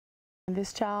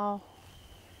This child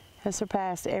has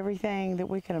surpassed everything that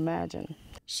we could imagine.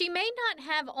 She may not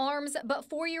have arms, but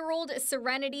 4-year-old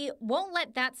Serenity won't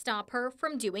let that stop her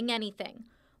from doing anything.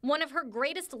 One of her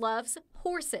greatest loves,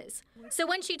 horses. So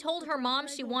when she told her mom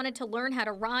she wanted to learn how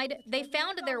to ride, they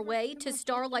found their way to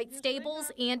Starlight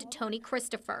Stables and Tony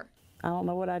Christopher. I don't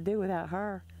know what I'd do without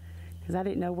her, because I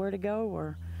didn't know where to go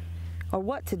or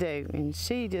what to do, and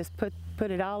she just put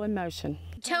it all in motion.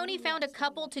 Tony found a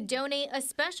couple to donate a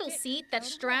special seat that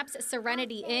straps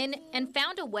Serenity in and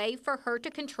found a way for her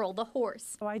to control the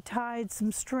horse. I tied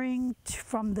some string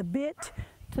from the bit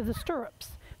to the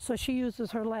stirrups, so she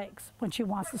uses her legs. When she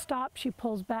wants to stop, she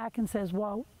pulls back and says,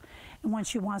 whoa. And when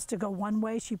she wants to go one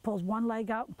way, she pulls one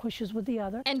leg out and pushes with the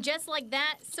other. And just like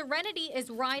that, Serenity is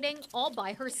riding all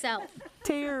by herself.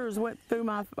 Tears went through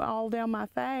all down my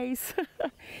face.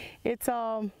 It's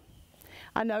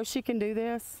I know she can do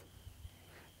this,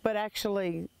 but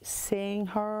actually seeing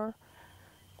her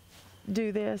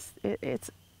do this,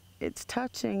 it's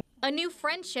touching. A new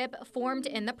friendship formed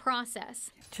in the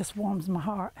process. It just warms my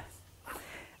heart.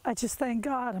 I just thank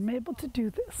God I'm able to do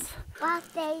this. Walk,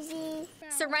 Daisy.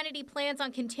 Serenity plans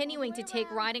on continuing to take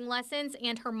riding lessons,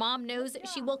 and her mom knows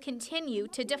she will continue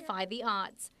to defy the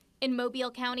odds. In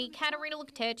Mobile County, Katarina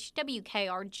Luktich,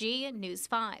 WKRG News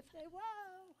 5.